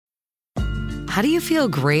How do you feel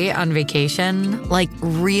great on vacation? Like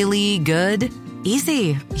really good?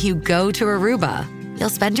 Easy. You go to Aruba. You'll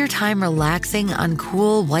spend your time relaxing on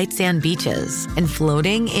cool white sand beaches and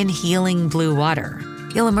floating in healing blue water.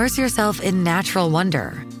 You'll immerse yourself in natural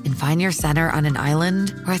wonder and find your center on an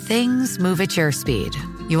island where things move at your speed.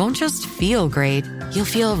 You won't just feel great, you'll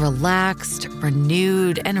feel relaxed,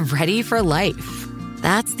 renewed, and ready for life.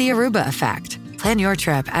 That's the Aruba effect. Plan your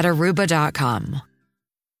trip at Aruba.com.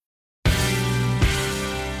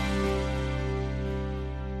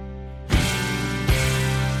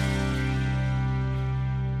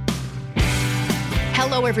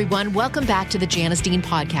 Hello, everyone. Welcome back to the Janice Dean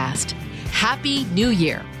Podcast. Happy New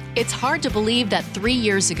Year. It's hard to believe that 3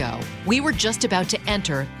 years ago, we were just about to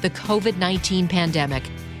enter the COVID-19 pandemic,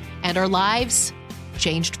 and our lives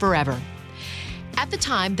changed forever. At the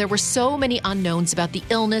time, there were so many unknowns about the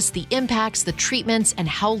illness, the impacts, the treatments, and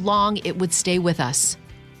how long it would stay with us.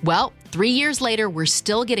 Well, 3 years later, we're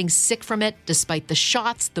still getting sick from it, despite the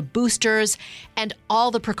shots, the boosters, and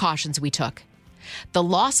all the precautions we took. The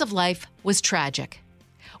loss of life was tragic.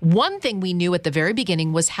 One thing we knew at the very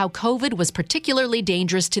beginning was how COVID was particularly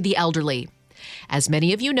dangerous to the elderly. As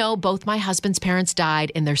many of you know, both my husband's parents died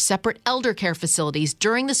in their separate elder care facilities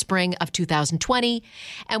during the spring of 2020,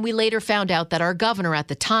 and we later found out that our governor at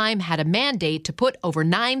the time had a mandate to put over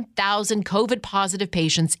 9,000 COVID-positive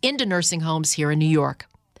patients into nursing homes here in New York.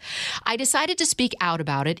 I decided to speak out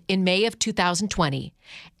about it in May of 2020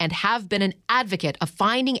 and have been an advocate of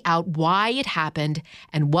finding out why it happened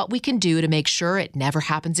and what we can do to make sure it never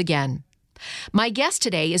happens again. My guest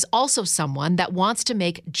today is also someone that wants to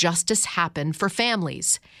make justice happen for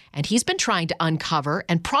families, and he's been trying to uncover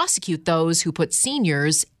and prosecute those who put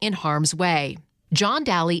seniors in harm's way. John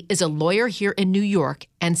Daly is a lawyer here in New York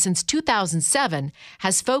and since 2007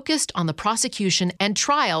 has focused on the prosecution and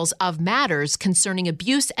trials of matters concerning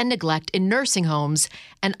abuse and neglect in nursing homes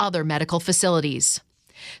and other medical facilities.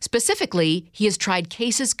 Specifically, he has tried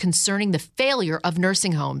cases concerning the failure of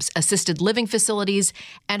nursing homes, assisted living facilities,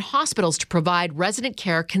 and hospitals to provide resident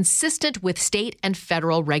care consistent with state and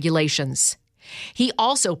federal regulations. He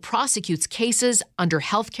also prosecutes cases under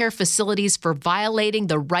healthcare facilities for violating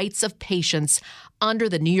the rights of patients under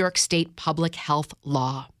the New York State public health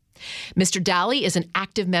law. Mr. Daly is an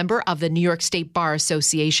active member of the New York State Bar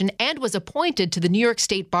Association and was appointed to the New York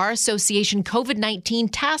State Bar Association COVID-19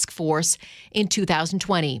 Task Force in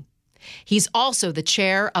 2020. He's also the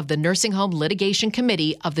chair of the Nursing Home Litigation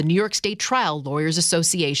Committee of the New York State Trial Lawyers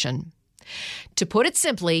Association. To put it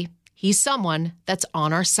simply, he's someone that's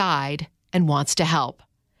on our side and wants to help.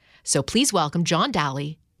 So please welcome John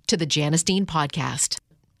Daly to the Janice Dean Podcast.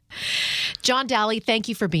 John Daly, thank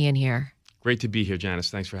you for being here. Great to be here, Janice.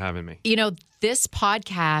 Thanks for having me. You know, this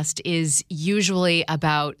podcast is usually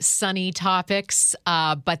about sunny topics,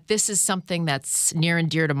 but this is something that's near and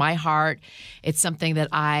dear to my heart. It's something that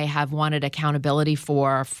I have wanted accountability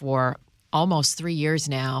for almost 3 years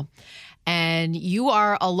now. And you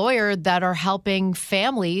are a lawyer that are helping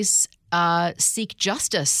families seek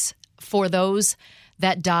justice for those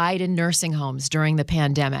that died in nursing homes during the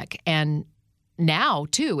pandemic. And now,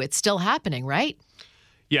 too, it's still happening, right?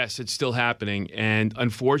 Yes, it's still happening. And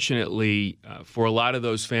unfortunately, for a lot of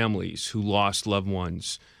those families who lost loved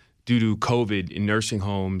ones due to COVID in nursing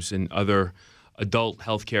homes and other adult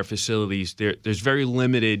healthcare facilities, there's very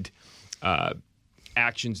limited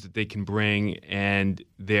actions that they can bring. And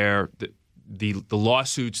the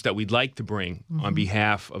lawsuits that we'd like to bring on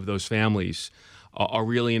behalf of those families are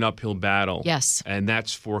really an uphill battle. Yes. And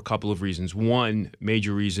that's for a couple of reasons. One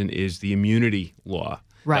major reason is the immunity law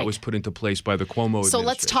that was put into place by the Cuomo administration. So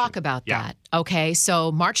let's talk about that. Okay,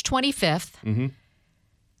 so March 25th,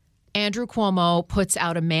 Andrew Cuomo puts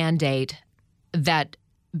out a mandate that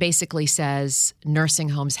basically says nursing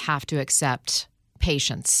homes have to accept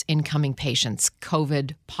patients, incoming patients,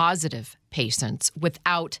 COVID-positive patients,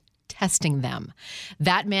 without testing them.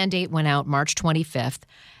 That mandate went out March 25th.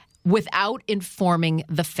 Without informing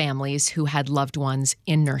the families who had loved ones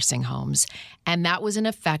in nursing homes. And that was in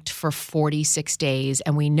effect for 46 days.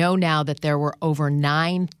 And we know now that there were over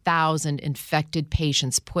 9,000 infected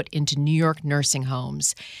patients put into New York nursing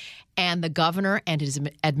homes. And the governor and his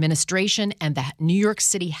administration and the New York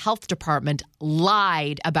City Health Department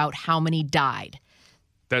lied about how many died.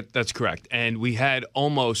 That's correct. And we had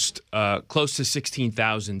almost close to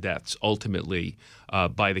 16,000 deaths ultimately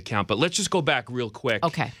by the count. But let's just go back real quick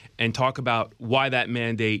and talk about why that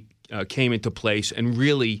mandate came into place and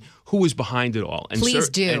really who was behind it all. And Please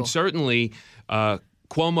do. And certainly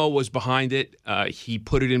Cuomo was behind it. He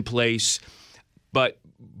put it in place. But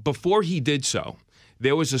before he did so,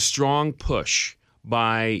 there was a strong push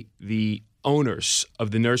by the owners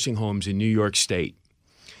of the nursing homes in New York State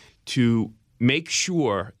to make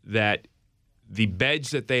sure that the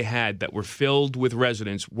beds that they had that were filled with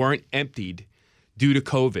residents weren't emptied due to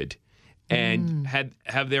COVID and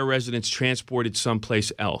have their residents transported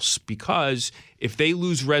someplace else. Because if they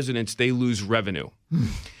lose residents, they lose revenue.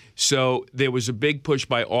 So there was a big push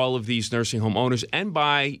by all of these nursing home owners and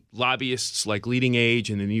by lobbyists like Leading Age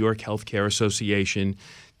and the New York Healthcare Association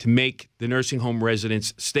to make the nursing home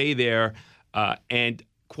residents stay there. And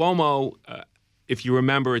Cuomo, if you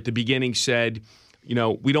remember at the beginning, said,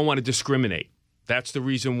 we don't want to discriminate. That's the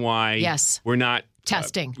reason why we're not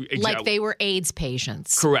testing like they were AIDS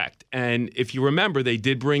patients. Correct. And if you remember, they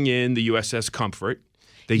did bring in the USS Comfort.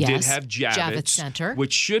 They did have Javits Center,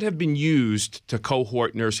 which should have been used to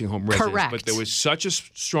cohort nursing home residents. Correct. But there was such a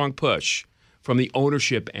strong push from the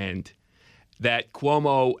ownership end that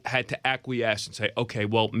Cuomo had to acquiesce and say, okay,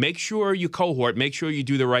 well, make sure you cohort, make sure you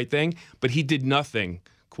do the right thing. But he did nothing,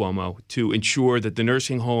 Cuomo, to ensure that the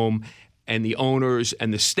nursing home and the owners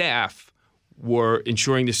and the staff were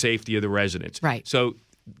ensuring the safety of the residents. Right. So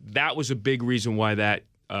that was a big reason why that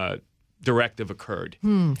directive occurred.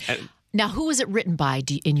 And, now, who was it written by,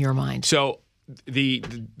 in your mind? So the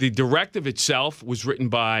directive itself was written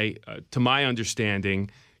by, to my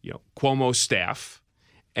understanding, Cuomo's staff,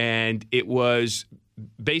 and it was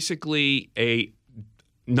basically a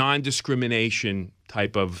non-discrimination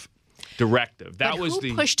type of directive.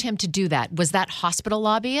 Who pushed him to do that? Was that hospital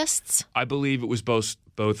lobbyists? I believe it was both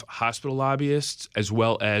hospital lobbyists as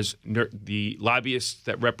well as the lobbyists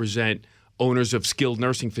that represent owners of skilled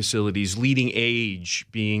nursing facilities, Leading Age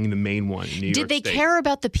being the main one in New York State. Did they care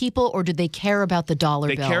about the people or did they care about the dollar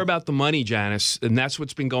bill? They care about the money, Janice, and that's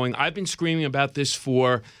what's been going. I've been screaming about this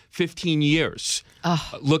for 15 years,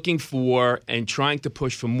 looking for and trying to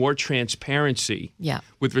push for more transparency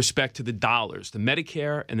with respect to the dollars, the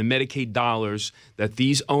Medicare and the Medicaid dollars that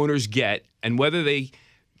these owners get, and whether they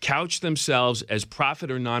couch themselves as profit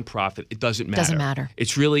or nonprofit, it doesn't matter. Doesn't matter.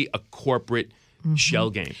 It's really a corporate shell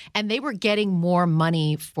game. And they were getting more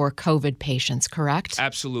money for COVID patients, correct?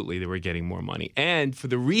 Absolutely, they were getting more money. And for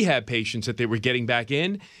the rehab patients that they were getting back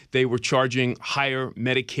in, they were charging higher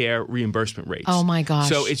Medicare reimbursement rates. Oh, my gosh.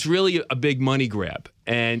 So it's really a big money grab.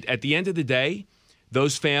 And at the end of the day,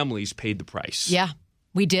 those families paid the price. Yeah,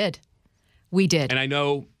 we did. We did. And I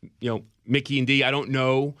know, Mickey and Dee, I don't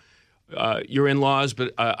know your in-laws,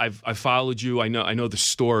 but I've followed you. I know the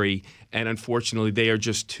story, and unfortunately, they are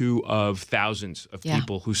just two of thousands of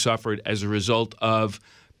people who suffered as a result of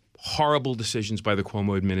horrible decisions by the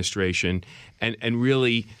Cuomo administration, and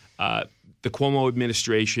really the Cuomo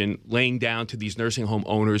administration laying down to these nursing home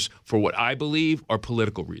owners for what I believe are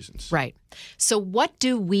political reasons. Right. So what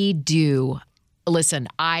do we do? Listen,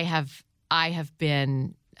 I have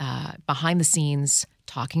been behind the scenes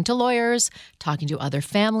talking to lawyers, talking to other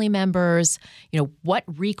family members. What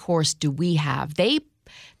recourse do we have? They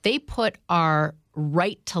put our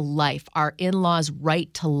right to life, our in-laws'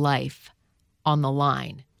 right to life on the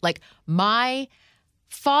line. Like, my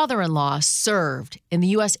father-in-law served in the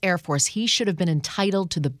U.S. Air Force. He should have been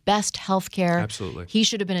entitled to the best health care. Absolutely. He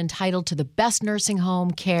should have been entitled to the best nursing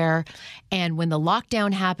home care. And when the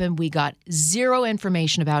lockdown happened, we got zero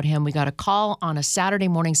information about him. We got a call on a Saturday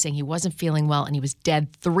morning saying he wasn't feeling well and he was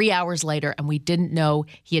dead 3 hours later, and we didn't know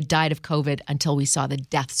he had died of COVID until we saw the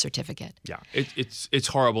death certificate. Yeah, it's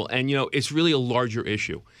horrible. And, it's really a larger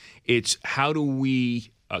issue. It's how do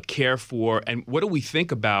we care for, and what do we think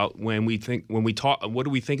about when we talk? What do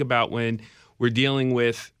we think about when we're dealing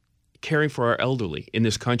with caring for our elderly in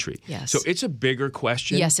this country? Yes. So it's a bigger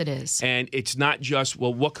question. Yes, it is. And it's not just,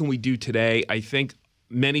 well, what can we do today? I think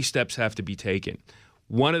many steps have to be taken.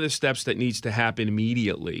 One of the steps that needs to happen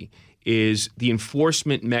immediately is the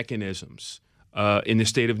enforcement mechanisms in the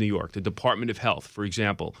state of New York, the Department of Health, for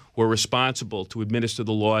example, who are responsible to administer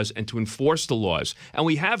the laws and to enforce the laws. And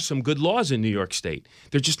we have some good laws in New York State.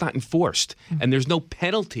 They're just not enforced. And there's no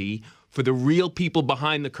penalty for the real people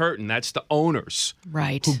behind the curtain. That's the owners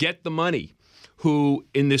who get the money, who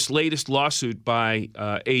in this latest lawsuit by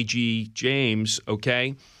AG James,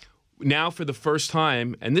 now for the first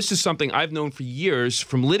time, and this is something I've known for years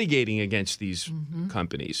from litigating against these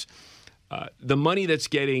companies, the money that's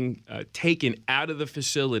getting taken out of the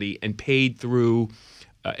facility and paid through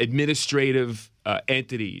administrative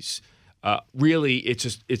entities, really, it's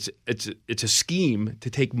a scheme to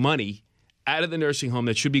take money out of the nursing home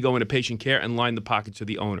that should be going to patient care and line the pockets of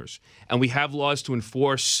the owners. And we have laws to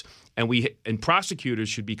enforce, and prosecutors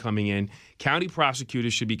should be coming in. County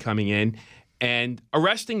prosecutors should be coming in and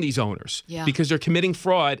arresting these owners because they're committing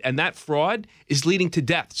fraud, and that fraud is leading to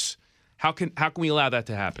deaths. How can we allow that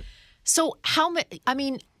to happen? So how many? I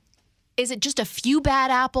mean, Is it just a few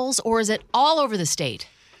bad apples, or is it all over the state?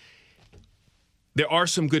 There are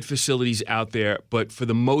some good facilities out there, but for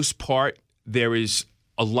the most part, there is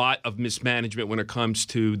a lot of mismanagement when it comes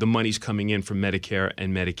to the monies coming in from Medicare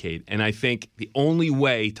and Medicaid. And I think the only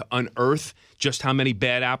way to unearth just how many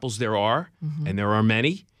bad apples there are, and there are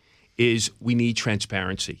many, is we need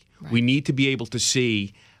transparency. Right. We need to be able to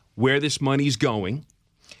see where this money is going,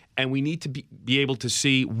 and we need to be able to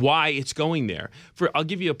see why it's going there. I'll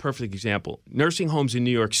give you a perfect example. Nursing homes in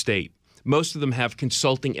New York State, most of them have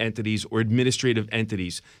consulting entities or administrative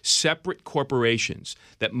entities, separate corporations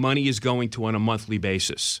that money is going to on a monthly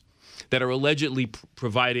basis, that are allegedly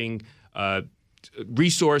providing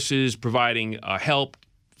resources, providing help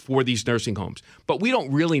for these nursing homes. But we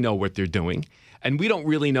don't really know what they're doing, and we don't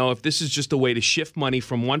really know if this is just a way to shift money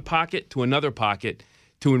from one pocket to another pocket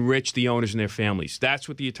to enrich the owners and their families. That's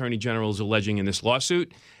what the Attorney General is alleging in this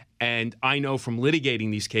lawsuit. And I know from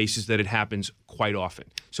litigating these cases that it happens quite often.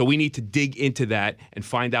 So we need to dig into that and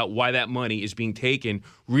find out why that money is being taken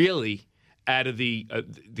really out of the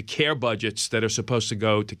care budgets that are supposed to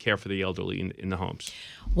go to care for the elderly in the homes.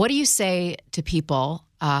 What do you say to people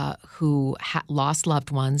who lost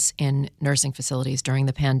loved ones in nursing facilities during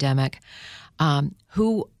the pandemic,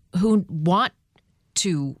 who want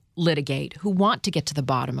to litigate, who want to get to the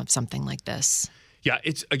bottom of something like this? Yeah,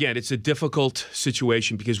 it's a difficult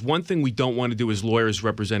situation because one thing we don't want to do as lawyers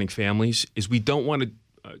representing families is we don't want to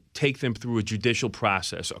take them through a judicial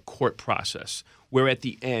process, a court process, where at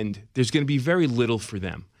the end there's going to be very little for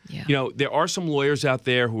them. Yeah. You know, there are some lawyers out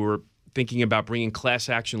there who are thinking about bringing class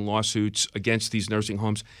action lawsuits against these nursing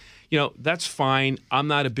homes. You know, that's fine. I'm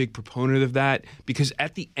not a big proponent of that because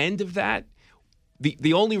at the end of that,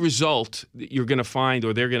 the only result that you're going to find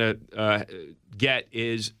or they're going to get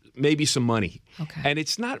is maybe some money. Okay. And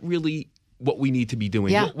it's not really what we need to be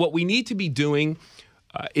doing. Yeah. What we need to be doing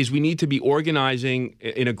is we need to be organizing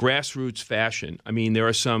in a grassroots fashion. I mean, there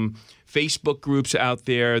are some Facebook groups out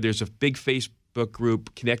there. There's a big Facebook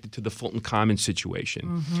group connected to the Fulton Commons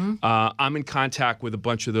situation. I'm in contact with a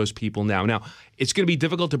bunch of those people now. Now, it's going to be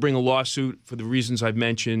difficult to bring a lawsuit for the reasons I've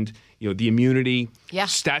mentioned. You know, the immunity,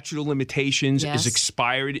 statute of limitations is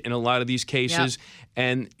expired in a lot of these cases. Yep.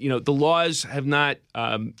 And, you know, the laws have not,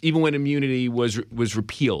 even when immunity was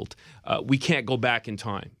repealed, we can't go back in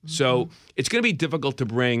time. So it's going to be difficult to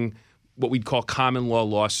bring what we'd call common law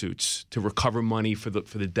lawsuits to recover money for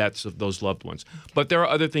the deaths of those loved ones. But there are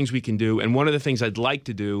other things we can do. And one of the things I'd like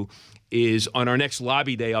to do is on our next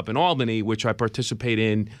lobby day up in Albany, which I participate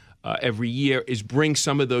in every year, is bring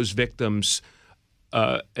some of those victims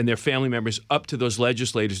and their family members up to those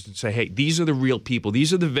legislators and say, hey, these are the real people.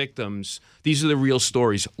 These are the victims. These are the real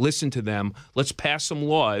stories. Listen to them. Let's pass some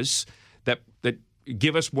laws that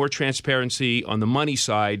give us more transparency on the money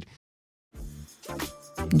side.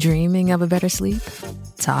 Dreaming of a better sleep?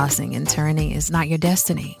 Tossing and turning is not your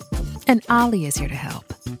destiny. And Ollie is here to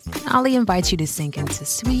help. Ollie invites you to sink into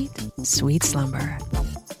sweet, sweet slumber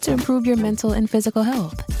to improve your mental and physical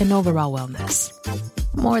health and overall wellness.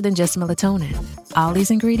 More than just melatonin,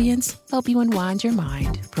 Ollie's ingredients help you unwind your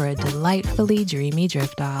mind for a delightfully dreamy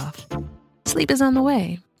drift off. Sleep is on the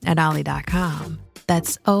way at Ollie.com.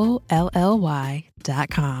 That's OLLY.com.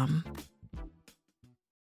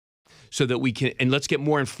 So that we can, and let's get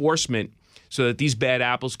more enforcement so that these bad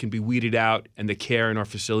apples can be weeded out and the care in our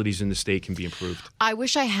facilities in the state can be improved. I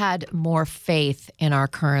wish I had more faith in our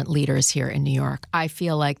current leaders here in New York. I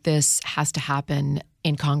feel like this has to happen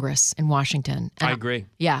in Congress, in Washington. And I agree.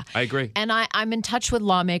 Yeah. I agree. And I'm in touch with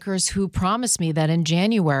lawmakers who promise me that in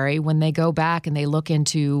January, when they go back and they look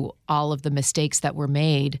into all of the mistakes that were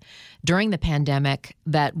made during the pandemic,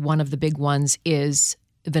 that one of the big ones is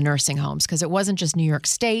the nursing homes, because it wasn't just New York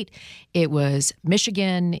State. It was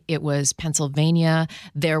Michigan. It was Pennsylvania.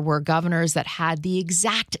 There were governors that had the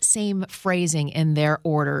exact same phrasing in their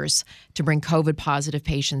orders to bring COVID-positive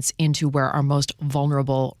patients into where our most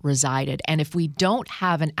vulnerable resided. And if we don't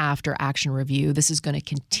have an after-action review, this is going to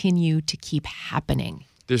continue to keep happening.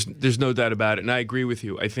 There's no doubt about it, and I agree with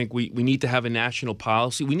you. I think we need to have a national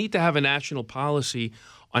policy. We need to have a national policy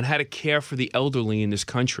on how to care for the elderly in this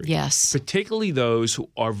country. Yes. Particularly those who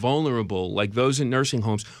are vulnerable, like those in nursing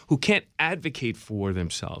homes, who can't advocate for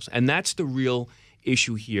themselves. And that's the real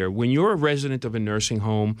issue here. When you're a resident of a nursing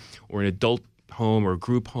home or an adult home or a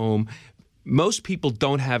group home, most people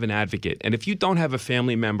don't have an advocate. And if you don't have a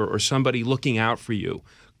family member or somebody looking out for you,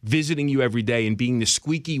 visiting you every day and being the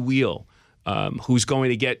squeaky wheel who's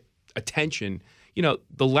going to get attention, you know,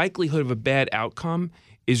 the likelihood of a bad outcome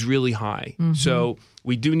is really high. So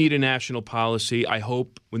we do need a national policy. I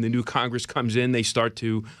hope when the new Congress comes in, they start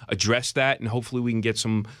to address that, and hopefully we can get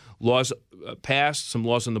some laws passed, some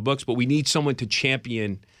laws on the books. But we need someone to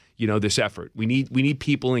champion, this effort. We need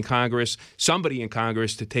people in Congress, somebody in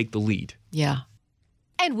Congress, to take the lead. Yeah.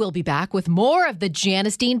 And we'll be back with more of the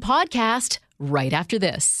Janice Dean podcast right after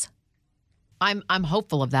this. I'm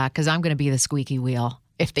hopeful of that because I'm going to be the squeaky wheel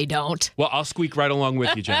if they don't. Well, I'll squeak right along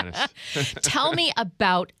with you, Janice. Tell me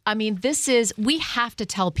about, we have to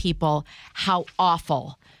tell people how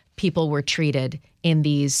awful people were treated in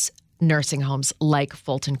these nursing homes like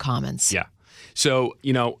Fulton Commons. Yeah. So,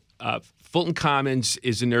 Fulton Commons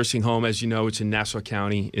is a nursing home. As you know, it's in Nassau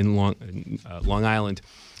County in Long Island.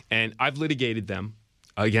 And I've litigated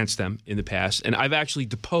against them in the past. And I've actually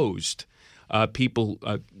deposed people,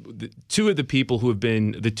 the two people who have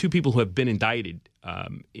been indicted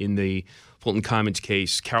in the Fulton Commons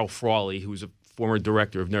case, Carol Frawley, who was a former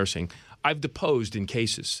director of nursing. I've deposed in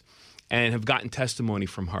cases and have gotten testimony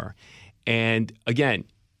from her. And again,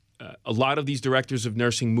 a lot of these directors of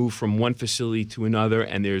nursing move from one facility to another,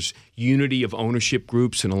 and there's unity of ownership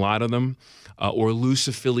groups in a lot of them, or loose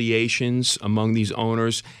affiliations among these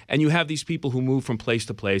owners. And you have these people who move from place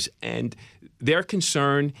to place, and their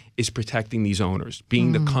concern is protecting these owners,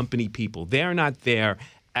 being the company people. They're not there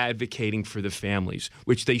advocating for the families,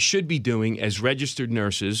 which they should be doing as registered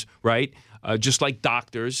nurses, right? Just like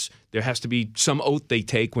doctors, there has to be some oath they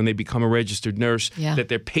take when they become a registered nurse that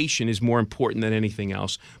their patient is more important than anything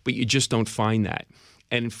else. But you just don't find that.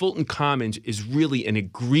 And Fulton Commons is really an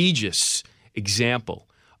egregious example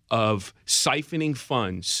of siphoning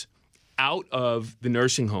funds out of the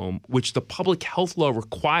nursing home, which the public health law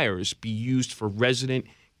requires be used for resident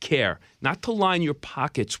care, not to line your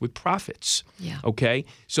pockets with profits. Yeah. Okay?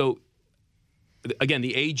 So, again,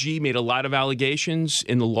 the AG made a lot of allegations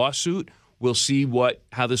in the lawsuit. We'll see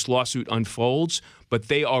how this lawsuit unfolds, but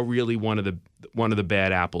they are really one of the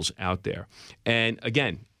bad apples out there. And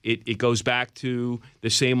again, it goes back to the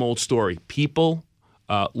same old story: people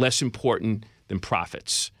less important than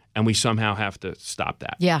profits, and we somehow have to stop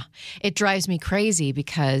that. Yeah, it drives me crazy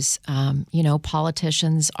because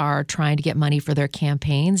politicians are trying to get money for their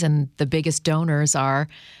campaigns, and the biggest donors are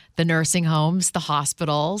the nursing homes, the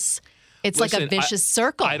hospitals. It's like a vicious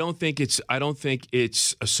circle. I don't think it's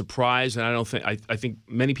a surprise, and I think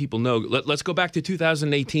many people know. Let's go back to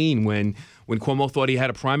 2018 when Cuomo thought he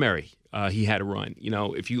had a primary he had to run.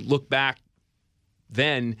 If you look back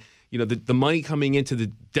then, the money coming into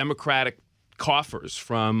the Democratic coffers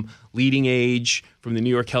from Leading Age, from the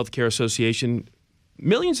New York Healthcare Association,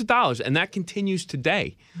 millions of dollars, and that continues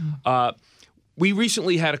today. We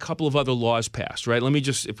recently had a couple of other laws passed, right? Let me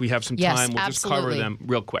just, if we have some time, we'll just cover them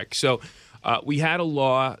real quick. So we had a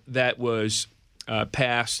law that was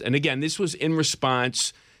passed, and again, this was in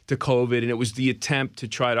response to COVID, and it was the attempt to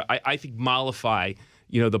try to, I think, mollify,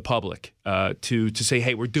 the public to say,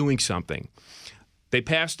 hey, we're doing something. They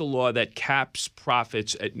passed a law that caps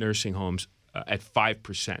profits at nursing homes at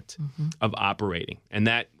 5% of operating, and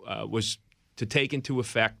that was to take into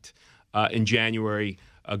effect in January.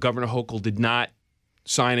 Governor Hochul did not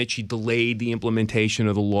sign it. She delayed the implementation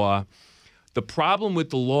of the law. The problem with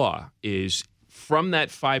the law is from that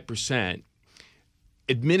 5%,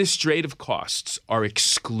 administrative costs are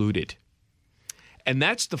excluded. And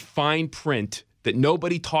that's the fine print that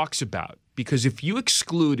nobody talks about. Because if you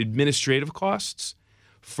exclude administrative costs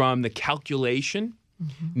from the calculation,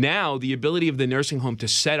 now the ability of the nursing home to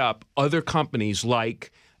set up other companies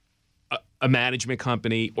like a management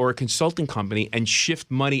company or a consulting company and shift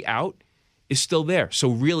money out is still there. So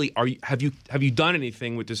really, have you done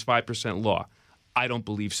anything with this 5% law? I don't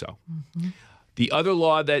believe so. The other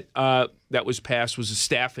law that was passed was a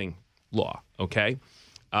staffing law, okay?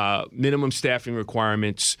 Minimum staffing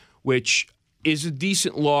requirements, which is a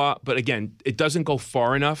decent law, but again, it doesn't go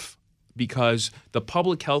far enough because the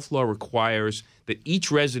public health law requires that each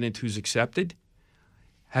resident who's accepted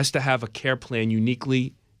has to have a care plan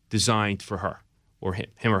uniquely designed for her or him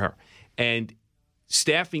or her. And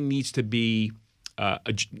staffing needs to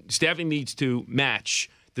match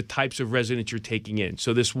the types of residents you're taking in.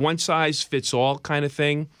 So this one-size-fits-all kind of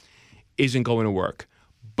thing isn't going to work.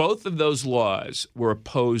 Both of those laws were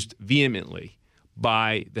opposed vehemently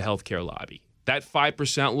by the healthcare lobby. That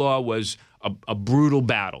 5% law was a brutal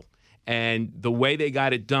battle. And the way they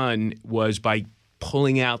got it done was by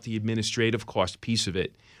pulling out the administrative cost piece of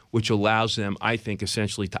it, which allows them, I think,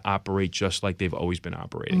 essentially to operate just like they've always been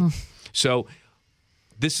operating. So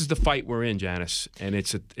this is the fight we're in, Janice, and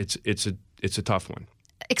it's a tough one.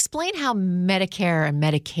 Explain how Medicare and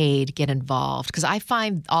Medicaid get involved, because I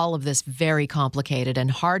find all of this very complicated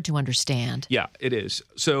and hard to understand. Yeah, it is.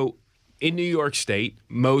 So in New York State,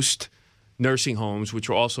 most nursing homes, which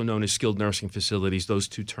are also known as skilled nursing facilities, those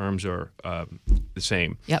two terms are the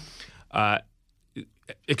same. Yep.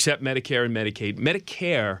 Except Medicare and Medicaid.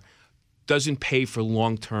 Medicare doesn't pay for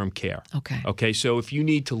long-term care. Okay. Okay, so if you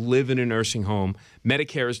need to live in a nursing home,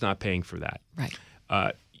 Medicare is not paying for that.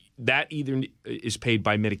 Right. That either is paid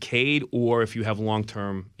by Medicaid or if you have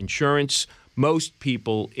long-term insurance. Most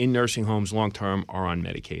people in nursing homes long-term are on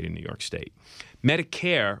Medicaid in New York State.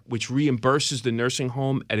 Medicare, which reimburses the nursing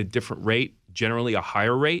home at a different rate, generally a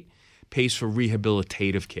higher rate, pays for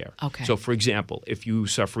rehabilitative care. Okay. So, for example, if you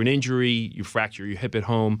suffer an injury, you fracture your hip at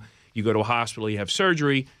home, you go to a hospital, you have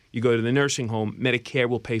surgery, you go to the nursing home, Medicare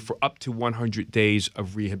will pay for up to 100 days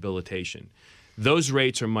of rehabilitation. Those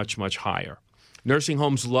rates are much, much higher. Nursing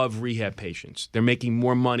homes love rehab patients. They're making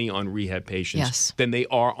more money on rehab patients than they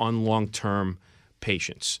are on long-term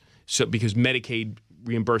patients. So because Medicaid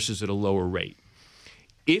reimburses at a lower rate.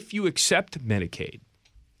 If you accept Medicaid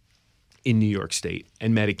in New York State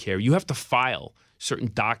and Medicare, you have to file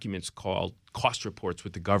certain documents called cost reports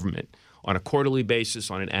with the government on a quarterly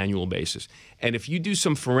basis, on an annual basis. And if you do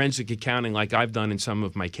some forensic accounting like I've done in some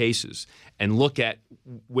of my cases and look at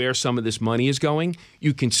where some of this money is going,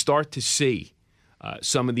 you can start to see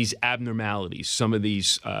some of these abnormalities, some of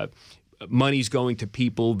these monies going to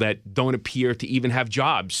people that don't appear to even have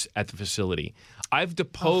jobs at the facility. I've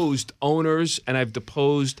deposed owners and I've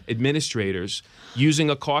deposed administrators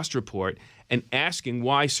using a cost report and asking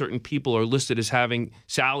why certain people are listed as having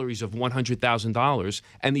salaries of $100,000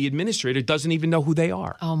 and the administrator doesn't even know who they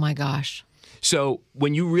are. Oh, my gosh. So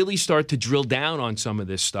when you really start to drill down on some of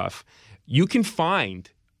this stuff, you can find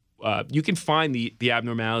the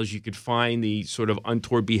abnormalities, you could find the sort of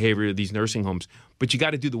untoward behavior of these nursing homes, but you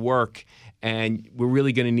got to do the work, and we're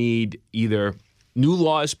really going to need either new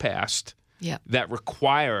laws passed that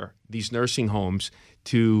require these nursing homes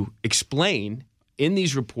to explain in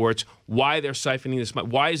these reports why they're siphoning this money,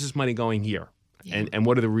 why is this money going here, and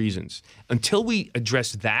what are the reasons. Until we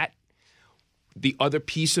address that, the other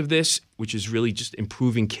piece of this, which is really just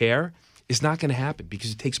improving care, is not going to happen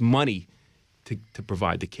because it takes money to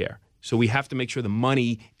provide the care. So we have to make sure the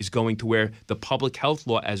money is going to where the public health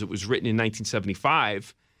law, as it was written in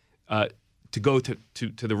 1975, to go to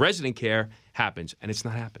the resident care happens, and it's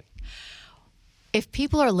not happening. If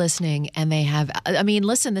people are listening and they have, I mean,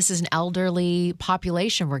 listen, this is an elderly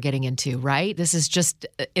population we're getting into, right? This is just,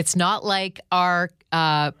 it's not like our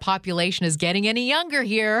population is getting any younger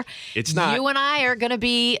here. It's not. You and I are going to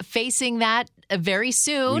be facing that very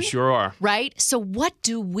soon. We sure are. Right? So what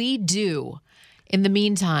do we do in the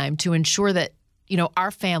meantime to ensure that, you know,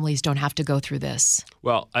 our families don't have to go through this?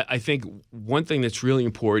 Well, I think one thing that's really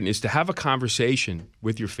important is to have a conversation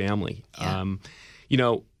with your family. Yeah. You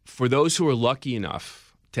know, for those who are lucky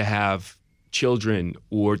enough to have children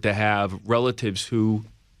or to have relatives who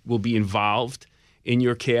will be involved in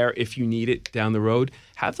your care if you need it down the road,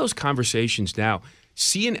 have those conversations now.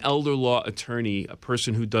 See an elder law attorney, a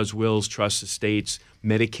person who does wills, trusts, estates,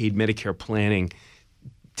 Medicaid, Medicare planning.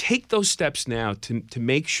 Take those steps now to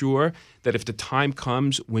make sure that if the time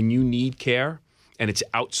comes when you need care and it's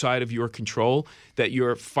outside of your control, that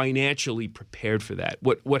you're financially prepared for that.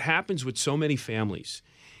 What happens with so many families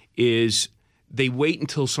is they wait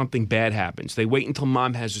until something bad happens. They wait until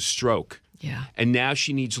mom has a stroke. Yeah. And now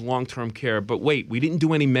she needs long-term care. But wait, we didn't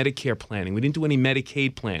do any Medicare planning. We didn't do any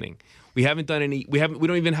Medicaid planning. We haven't done any, we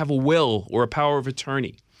don't even have a will or a power of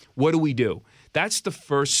attorney. What do? That's the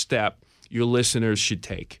first step your listeners should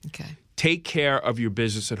take. Okay. Take care of your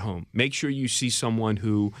business at home. Make sure you see someone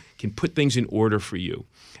who can put things in order for you.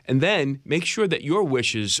 And then make sure that your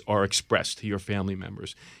wishes are expressed to your family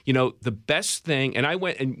members. You know, the best thing, and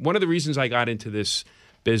one of the reasons I got into this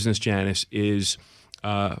business, Janice, is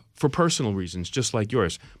for personal reasons, just like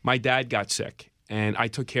yours. My dad got sick, and I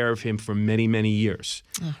took care of him for many, many years.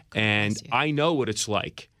 Oh, and I know what it's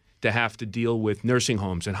like to have to deal with nursing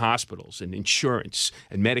homes and hospitals and insurance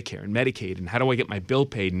and Medicare and Medicaid and how do I get my bill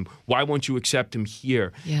paid and why won't you accept him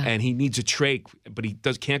here? Yeah. And he needs a trach, but he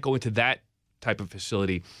can't go into that type of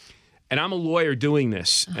facility. And I'm a lawyer doing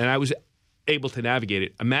this, and I was able to navigate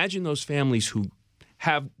it. Imagine those families who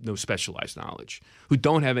have no specialized knowledge, who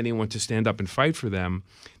don't have anyone to stand up and fight for them.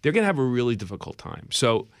 They're going to have a really difficult time.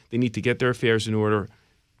 So they need to get their affairs in order,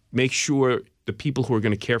 make sure the people who are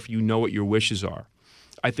going to care for you know what your wishes are.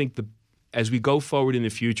 I think as we go forward in the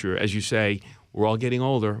future, as you say, we're all getting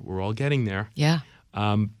older, we're all getting there. Yeah.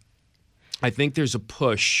 I think there's a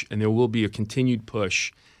push, and there will be a continued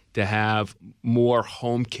push, to have more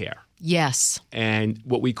home care. Yes. and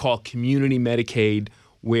what we call community Medicaid,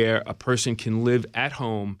 where a person can live at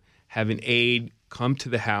home, have an aide come to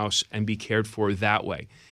the house, and be cared for that way.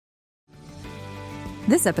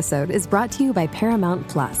 This episode is brought to you by Paramount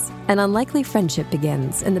Plus. An unlikely friendship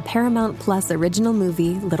begins in the Paramount Plus original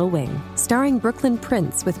movie Little Wing, starring Brooklyn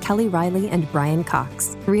Prince with Kelly Riley and Brian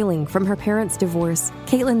Cox. Reeling from her parents' divorce,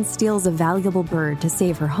 Caitlin steals a valuable bird to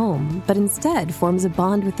save her home, but instead forms a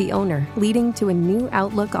bond with the owner, leading to a new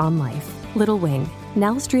outlook on life. Little Wing,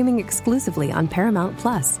 now streaming exclusively on Paramount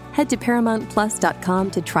Plus. Head to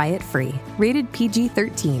ParamountPlus.com to try it free. Rated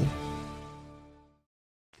PG-13.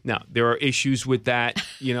 Now, there are issues with that,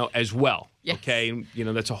 as well. Yes. Okay. And,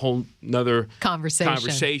 that's a whole nother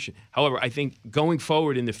conversation. However, I think going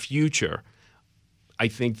forward in the future, I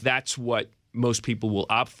think that's what most people will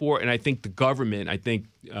opt for. And I think the government,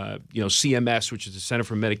 CMS, which is the Center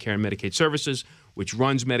for Medicare and Medicaid Services, which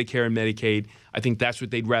runs Medicare and Medicaid, I think that's what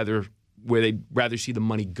they'd rather see the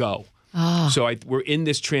money go. So we're in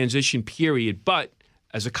this transition period. But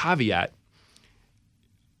as a caveat,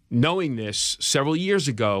 knowing this, several years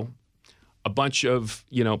ago, a bunch of,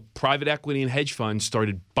 private equity and hedge funds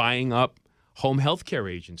started buying up home health care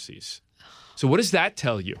agencies. So what does that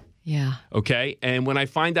tell you? Yeah. Okay. And when I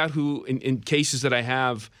find out who, in cases that I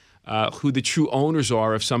have, who the true owners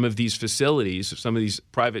are of some of these facilities, of some of these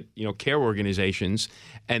private, care organizations,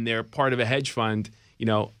 and they're part of a hedge fund,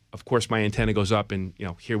 of course my antenna goes up and,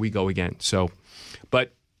 here we go again. So,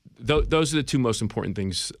 but those are the two most important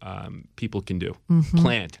things people can do.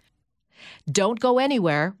 Plant. Don't go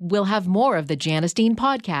anywhere. We'll have more of the Janice Dean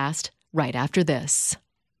podcast right after this.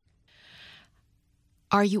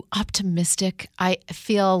 Are you optimistic? I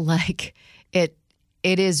feel like it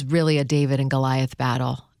is really a David and Goliath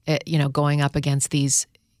battle, going up against these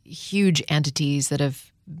huge entities that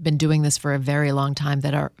have been doing this for a very long time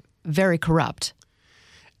that are very corrupt.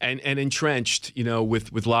 And entrenched,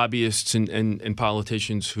 with lobbyists and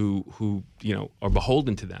politicians who are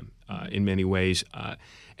beholden to them in many ways.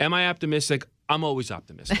 Am I optimistic? I'm always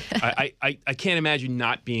optimistic. I can't imagine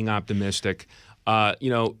not being optimistic.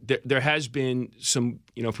 There has been some,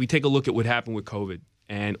 if we take a look at what happened with COVID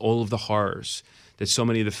and all of the horrors that so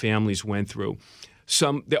many of the families went through,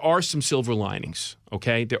 there are some silver linings,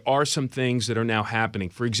 okay? There are some things that are now happening.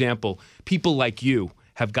 For example, people like you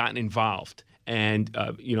have gotten involved and,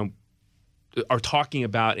 are talking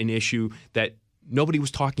about an issue that nobody was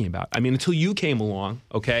talking about. I mean, until you came along,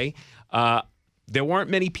 okay, there weren't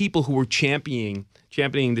many people who were championing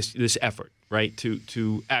this effort, right,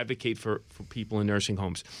 to advocate for people in nursing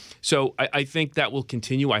homes. So I think that will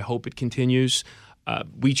continue. I hope it continues.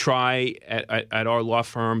 We try at our law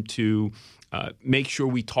firm to make sure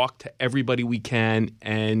we talk to everybody we can,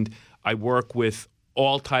 and I work with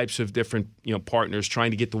all types of different partners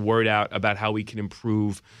trying to get the word out about how we can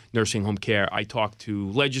improve nursing home care. I talk to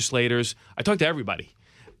legislators. I talk to everybody.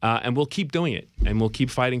 And we'll keep doing it, and we'll keep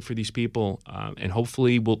fighting for these people, and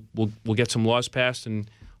hopefully we'll get some laws passed, and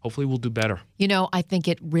hopefully we'll do better. I think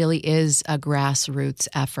it really is a grassroots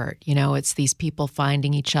effort. It's these people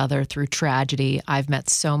finding each other through tragedy. I've met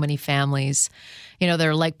so many families,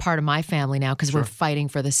 they're like part of my family now because we're fighting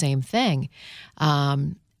for the same thing.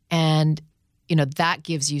 And that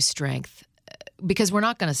gives you strength. Because we're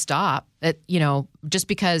not going to stop. Just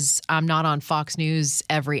because I'm not on Fox News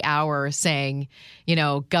every hour saying,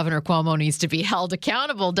 Governor Cuomo needs to be held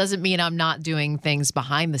accountable doesn't mean I'm not doing things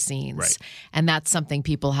behind the scenes. Right. And that's something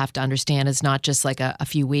people have to understand. It's not just like a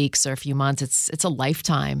few weeks or a few months. It's a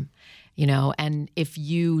lifetime, And if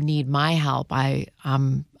you need my help,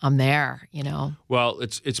 I'm there, Well,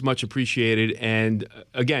 it's much appreciated. And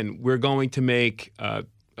again, we're going to make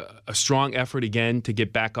a strong effort again to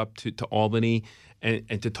get back up to Albany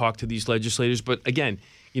and to talk to these legislators. But again,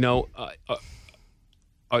 is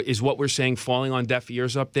what we're saying falling on deaf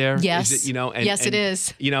ears up there? Yes. Is it, yes, it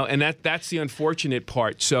is. And that's the unfortunate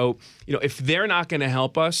part. So, if they're not going to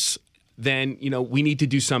help us, then, we need to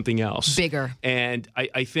do something else. Bigger. And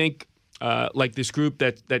I think like this group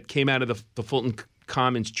that came out of the Fulton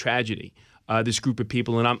Commons tragedy, this group of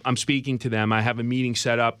people, and I'm speaking to them. I have a meeting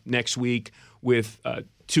set up next week with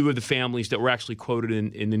two of the families that were actually quoted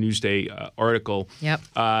in the Newsday article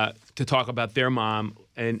to talk about their mom.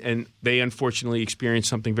 And they unfortunately experienced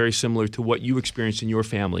something very similar to what you experienced in your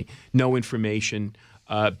family. No information,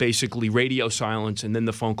 basically radio silence, and then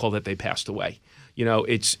the phone call that they passed away.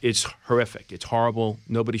 It's horrific. It's horrible.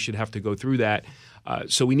 Nobody should have to go through that.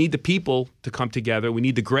 So we need the people to come together. We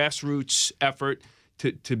need the grassroots effort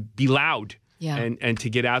to be loud. Yeah. And to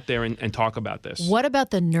get out there and talk about this. What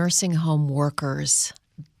about the nursing home workers?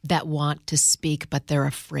 that want to speak, but they're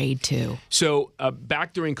afraid to? So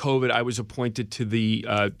back during COVID, I was appointed to the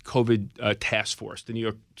COVID task force. The New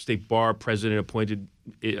York State Bar president appointed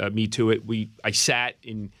me to it. I sat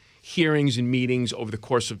in hearings and meetings over the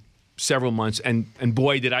course of several months, and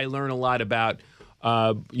boy, did I learn a lot about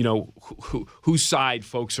whose side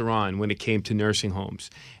folks are on when it came to nursing homes.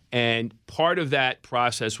 And part of that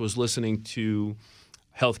process was listening to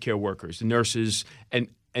healthcare workers, the nurses, and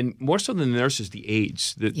more so than the nurses, the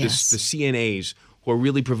aides, the CNAs who are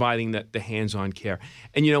really providing the hands-on care.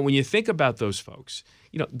 And, when you think about those folks,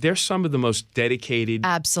 they're some of the most dedicated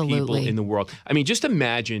people in the world. I mean, just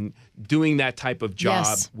imagine doing that type of job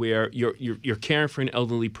where you're caring for an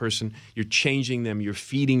elderly person, you're changing them, you're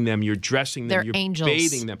feeding them, you're dressing them, you're angels.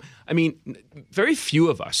 bathing them. I mean, very few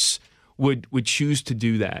of us would choose to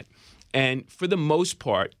do that. And for the most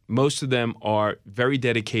part, most of them are very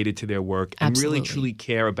dedicated to their work and really truly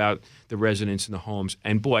care about the residents in the homes.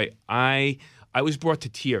 And boy, I was brought to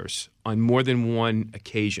tears on more than one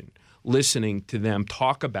occasion listening to them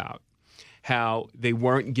talk about how they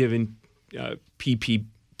weren't given PPP.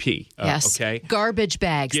 Okay, garbage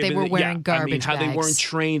bags. They were wearing garbage bags. How they weren't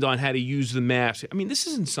trained on how to use the mask. I mean, this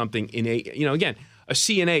isn't something innate. Again, a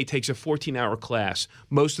CNA takes a 14-hour class.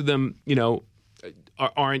 Most of them,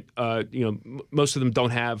 aren't most of them don't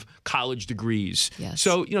have college degrees. Yes.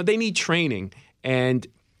 So they need training, and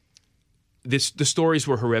the stories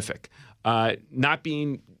were horrific.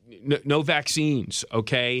 No vaccines,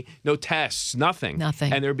 okay, no tests, nothing,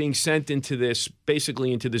 and they're being sent into this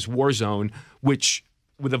war zone, which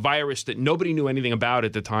with a virus that nobody knew anything about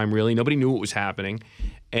at the time. Really, nobody knew what was happening,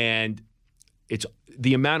 and it's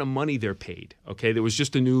the amount of money they're paid. Okay, there was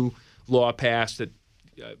just a new law passed that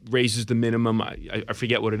raises the minimum. I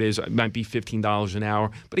forget what it is. It might be $15 an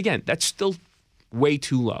hour. But again, that's still way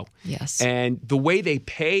too low. Yes. And the way they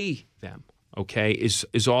pay them, okay,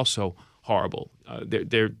 is also horrible.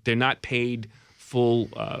 They're not paid full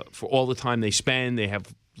for all the time they spend. They have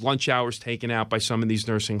lunch hours taken out by some of these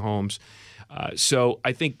nursing homes. So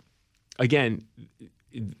I think, again,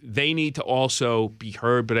 they need to also be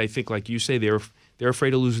heard. But I think, like you say, they're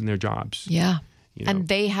afraid of losing their jobs. Yeah. And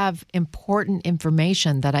they have important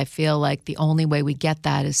information that I feel like the only way we get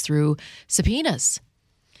that is through subpoenas.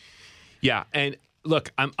 Yeah, and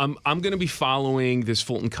look, I'm going to be following this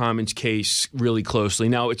Fulton Commons case really closely.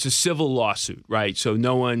 Now, it's a civil lawsuit, right? So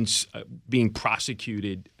no one's being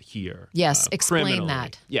prosecuted here. Yes, explain criminally.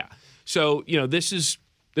 that. Yeah. So this is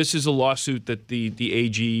a lawsuit that the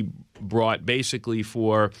AG brought basically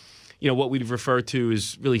for what we'd refer to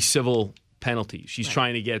as really civil penalties. She's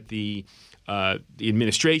trying to get the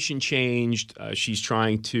administration changed. She's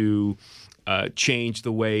trying to change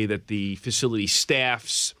the way that the facility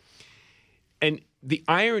staffs. And the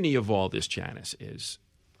irony of all this, Janice, is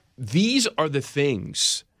these are the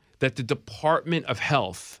things that the Department of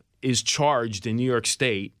Health is charged in New York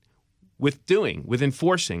State with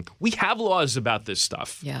enforcing. We have laws about this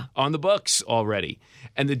stuff on the books already.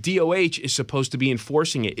 And the DOH is supposed to be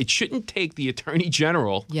enforcing it. It shouldn't take the Attorney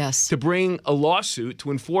General to bring a lawsuit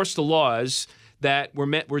to enforce the laws that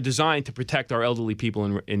were designed to protect our elderly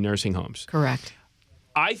people in nursing homes. Correct.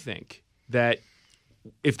 I think that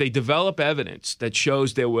if they develop evidence that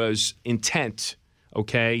shows there was intent,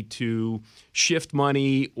 to shift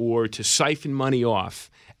money or to siphon money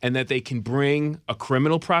off, and that they can bring a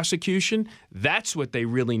criminal prosecution, that's what they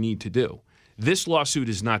really need to do. This lawsuit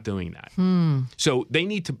is not doing that. So they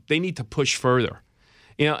need to push further.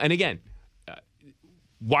 And again,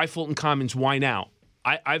 why Fulton Commons? Why now?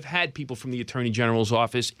 I've had people from the Attorney General's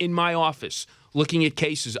office in my office looking at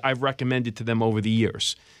cases I've recommended to them over the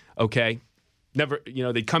years. Okay? Never,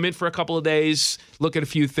 they'd come in for a couple of days, look at a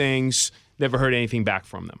few things, never heard anything back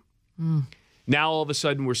from them. Now, all of a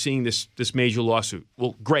sudden, we're seeing this major lawsuit.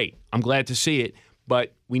 Well, great. I'm glad to see it,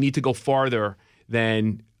 but we need to go farther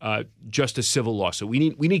than just a civil lawsuit. We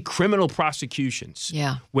need criminal prosecutions.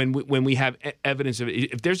 Yeah. When we have evidence of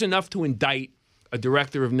it. If there's enough to indict a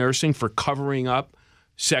director of nursing for covering up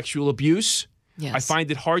sexual abuse, I find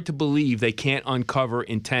it hard to believe they can't uncover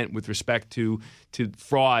intent with respect to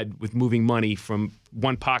fraud with moving money from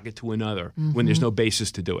one pocket to another when there's no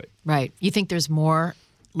basis to do it. Right. You think there's more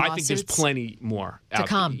lawsuits? I think there's plenty more to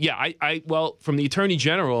come. Yeah. Well, from the Attorney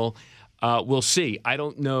General, we'll see. I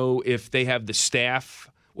don't know if they have the staff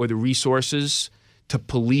or the resources to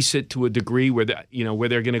police it to a degree where they're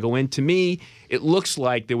going to go in. To me, it looks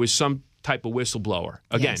like there was some type of whistleblower.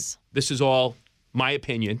 Again, this is all my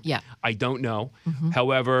opinion. Yeah. I don't know.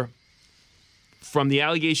 However, from the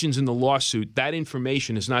allegations in the lawsuit, that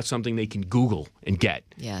information is not something they can Google and get.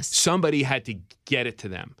 Yes. Somebody had to get it to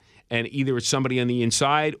them. and either it's somebody on the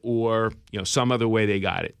inside or some other way they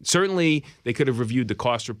got it. Certainly, they could have reviewed the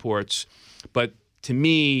cost reports, but to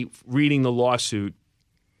me, reading the lawsuit,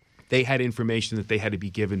 they had information that they had to be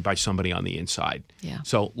given by somebody on the inside. Yeah.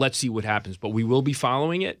 So let's see what happens. But we will be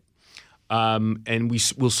following it, and we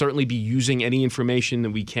will certainly be using any information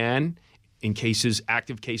that we can in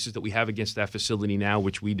active cases that we have against that facility now,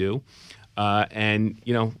 which we do. And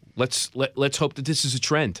let's hope that this is a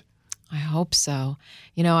trend. I hope so.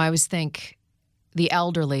 I always think the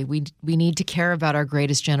elderly, we need to care about our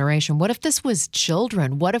greatest generation. What if this was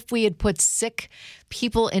children? What if we had put sick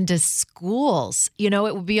people into schools? It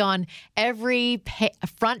would be on every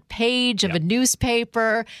front page of a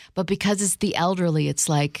newspaper. But because it's the elderly, it's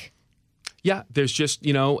like... Yeah, there's just,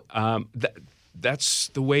 that's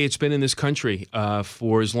the way it's been in this country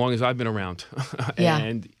for as long as I've been around. Yeah.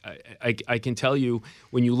 And I can tell you,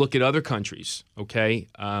 when you look at other countries, okay,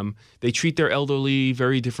 they treat their elderly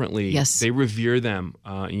very differently. Yes. They revere them.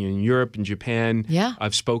 In Europe and Japan, yeah.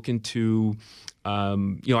 I've spoken to,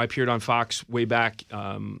 I appeared on Fox way back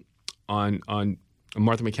on a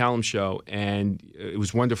Martha McCallum show, and it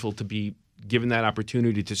was wonderful to be given that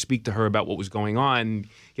opportunity to speak to her about what was going on,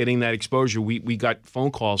 getting that exposure. We got phone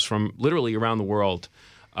calls from literally around the world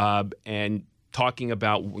and talking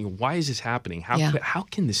about why is this happening? How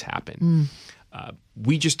can this happen?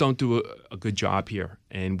 We just don't do a good job here,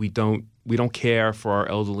 and we don't care for our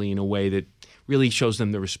elderly in a way that really shows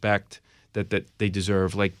them the respect that they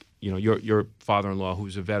deserve. Like your father-in-law,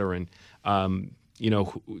 who's a veteran.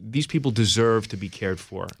 These people deserve to be cared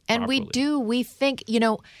for. And properly. we think,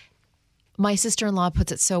 my sister-in-law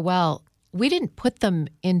puts it so well. We didn't put them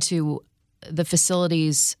into the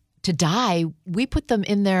facilities to die. We put them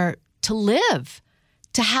in there to live,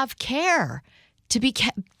 to have care, to be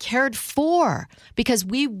cared for, because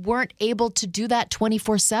we weren't able to do that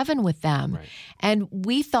 24/7 with them. Right. And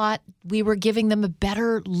we thought we were giving them a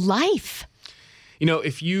better life.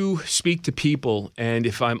 If you speak to people, and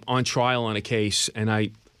if I'm on trial on a case, and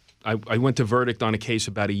I went to verdict on a case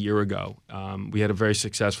about a year ago. We had a very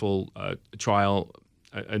successful trial,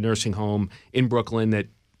 a nursing home in Brooklyn that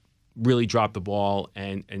really dropped the ball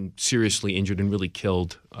and seriously injured and really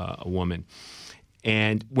killed a woman.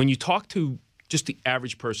 And when you talk to just the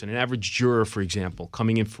average person, an average juror, for example,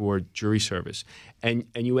 coming in for jury service, and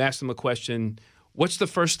you ask them a question, what's the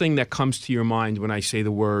first thing that comes to your mind when I say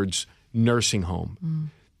the words nursing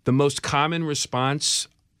home? The most common response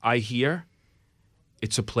I hear,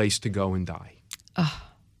 it's a place to go and die.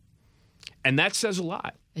 And that says a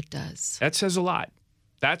lot. It does. That says a lot.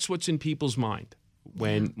 That's what's in people's mind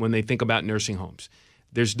when they think about nursing homes.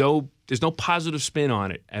 There's no positive spin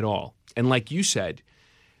on it at all. And like you said,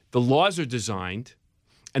 the laws are designed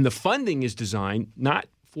and the funding is designed not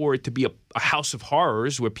for it to be a house of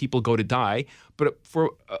horrors where people go to die, but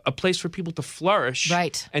for a place for people to flourish,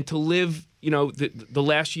 right, and to live, the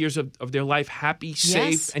last years of their life happy,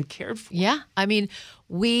 safe, and cared for. Yeah. I mean,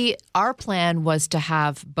 our plan was to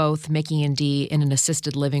have both Mickey and Dee in an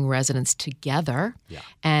assisted living residence together. Yeah.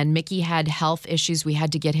 And Mickey had health issues. We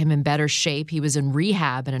had to get him in better shape. He was in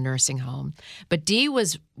rehab in a nursing home. But Dee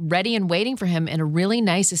was ready and waiting for him in a really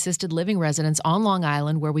nice assisted living residence on Long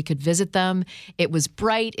Island where we could visit them. It was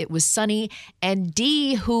bright. It was sunny. And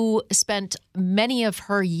Dee, who spent many of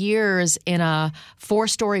her years in a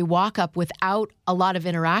 4-story walk-up without a lot of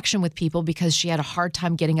interaction with people because she had a hard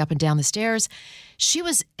time getting up and down the stairs, she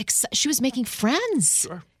was making friends.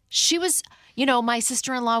 Sure. She was, my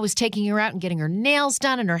sister-in-law was taking her out and getting her nails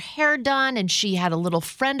done and her hair done, and she had a little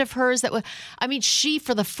friend of hers she,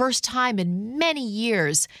 for the first time in many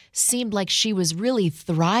years, seemed like she was really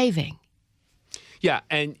thriving. Yeah,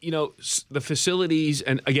 and, the facilities,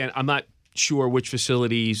 and again, I'm not sure which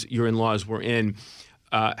facilities your in-laws were in.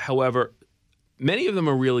 However, many of them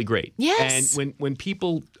are really great. Yes. And when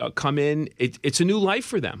people come in, it's a new life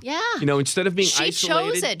for them. Yeah. Instead of being isolated. She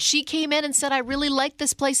chose it. She came in and said, I really like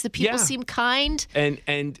this place. The people seem kind. And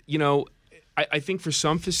I think for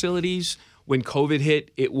some facilities, when COVID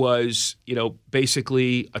hit, it was,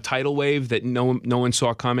 basically a tidal wave that no one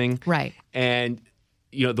saw coming. Right. And,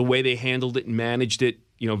 the way they handled it and managed it,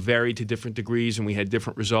 varied to different degrees, and we had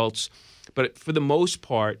different results. But for the most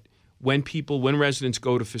part, when residents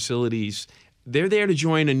go to facilities, they're there to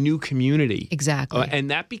join a new community. Exactly.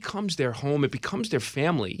 And that becomes their home. It becomes their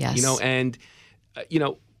family. Yes. And,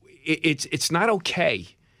 it's not okay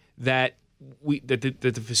that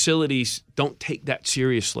the facilities don't take that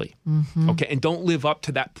seriously. Mm-hmm. Okay. And don't live up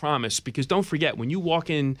to that promise, because don't forget, when you walk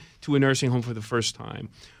into a nursing home for the first time,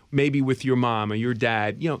 maybe with your mom or your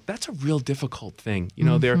dad, that's a real difficult thing.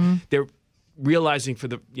 Mm-hmm. realizing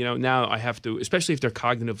now I have to, especially if they're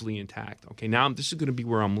cognitively intact. Okay, now this is going to be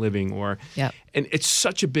where I'm living, and it's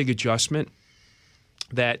such a big adjustment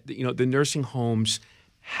that the nursing homes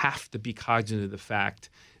have to be cognizant of the fact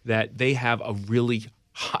that they have a really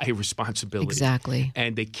high responsibility. Exactly.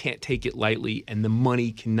 And they can't take it lightly, and the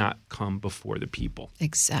money cannot come before the people.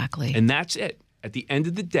 Exactly. And that's it. At the end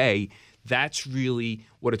of the day, that's really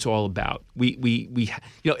what it's all about. We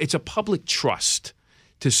it's a public trust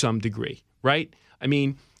to some degree, right? I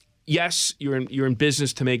mean, yes, you're in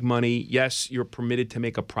business to make money. Yes, you're permitted to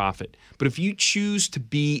make a profit. But if you choose to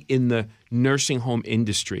be in the nursing home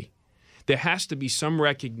industry, there has to be some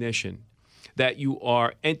recognition that you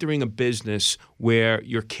are entering a business where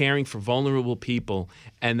you're caring for vulnerable people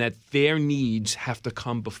and that their needs have to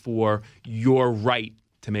come before your right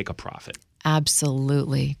to make a profit.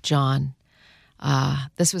 Absolutely, John.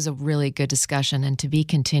 This was a really good discussion and to be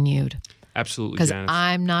continued. Absolutely, because Janice.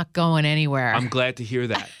 I'm not going anywhere. I'm glad to hear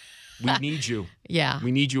that. We need you. Yeah.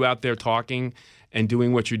 We need you out there talking and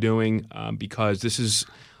doing what you're doing because this is,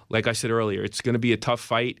 like I said earlier, it's going to be a tough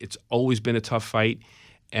fight. It's always been a tough fight,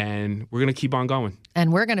 and we're going to keep on going.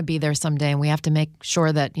 And we're going to be there someday, and we have to make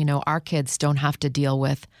sure that, our kids don't have to deal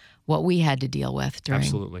with what we had to deal with during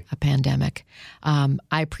a pandemic. I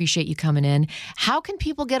appreciate you coming in. How can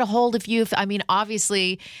people get a hold of you?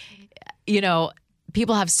 Obviously,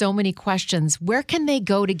 people have so many questions. Where can they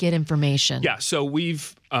go to get information? Yeah, so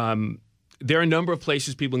we've there are a number of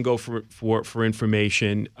places people can go for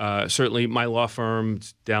information. Certainly, my law firm,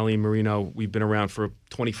 Daly & Marino, we've been around for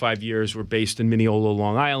 25 years. We're based in Mineola,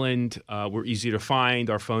 Long Island. We're easy to find.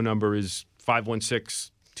 Our phone number is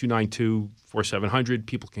 516-292-4700.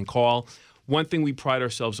 People can call. One thing we pride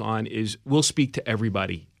ourselves on is we'll speak to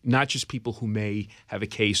everybody, not just people who may have a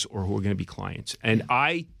case or who are going to be clients. And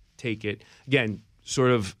I take it, again,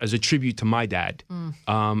 sort of as a tribute to my dad.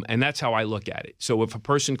 And that's how I look at it. So if a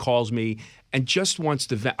person calls me and just wants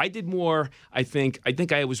to vent, I did more, I think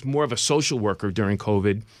I was more of a social worker during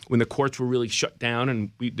COVID when the courts were really shut down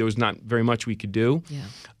and there was not very much we could do,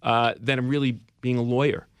 than I'm really being a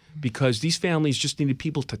lawyer. Because these families just needed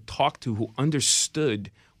people to talk to who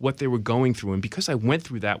understood what they were going through. And because I went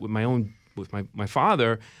through that with my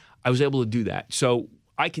father, I was able to do that. So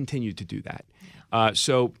I continue to do that.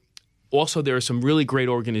 Also, there are some really great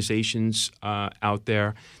organizations out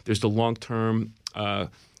there. There's the Long-Term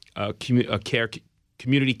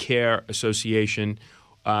Community Care Association,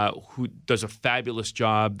 who does a fabulous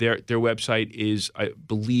job. Their website is, I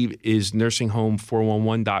believe, is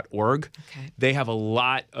nursingHome411.org. Okay. They have a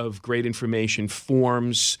lot of great information,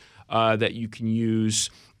 forms that you can use.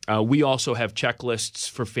 We also have checklists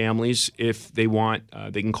for families if they want.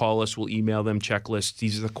 They can call us. We'll email them checklists.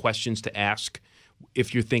 These are the questions to ask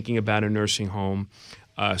if you're thinking about a nursing home.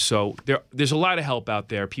 So there's a lot of help out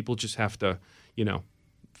there. People just have to,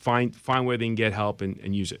 find where they can get help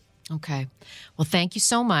and use it. Okay. Well, thank you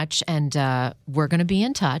so much. And we're going to be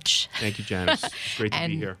in touch. Thank you, Janice. It's great to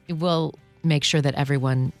be here. We'll make sure that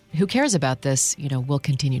everyone who cares about this, will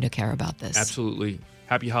continue to care about this. Absolutely.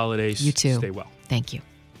 Happy holidays. You too. Stay well. Thank you.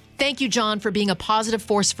 Thank you, John, for being a positive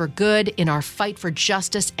force for good in our fight for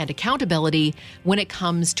justice and accountability when it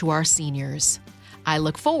comes to our seniors. I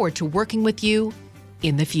look forward to working with you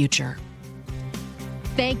in the future.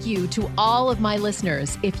 Thank you to all of my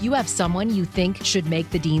listeners. If you have someone you think should make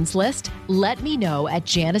the Dean's List, let me know at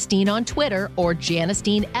Janice Dean on Twitter or Janice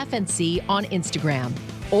Dean FNC on Instagram.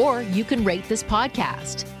 Or you can rate this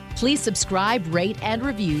podcast. Please subscribe, rate, and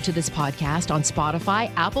review to this podcast on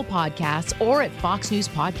Spotify, Apple Podcasts, or at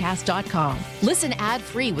foxnewspodcast.com. Listen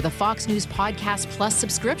ad-free with a Fox News Podcast Plus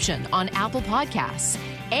subscription on Apple Podcasts.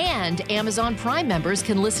 And Amazon Prime members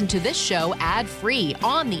can listen to this show ad-free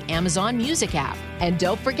on the Amazon Music app. And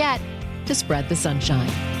don't forget to spread the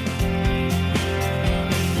sunshine.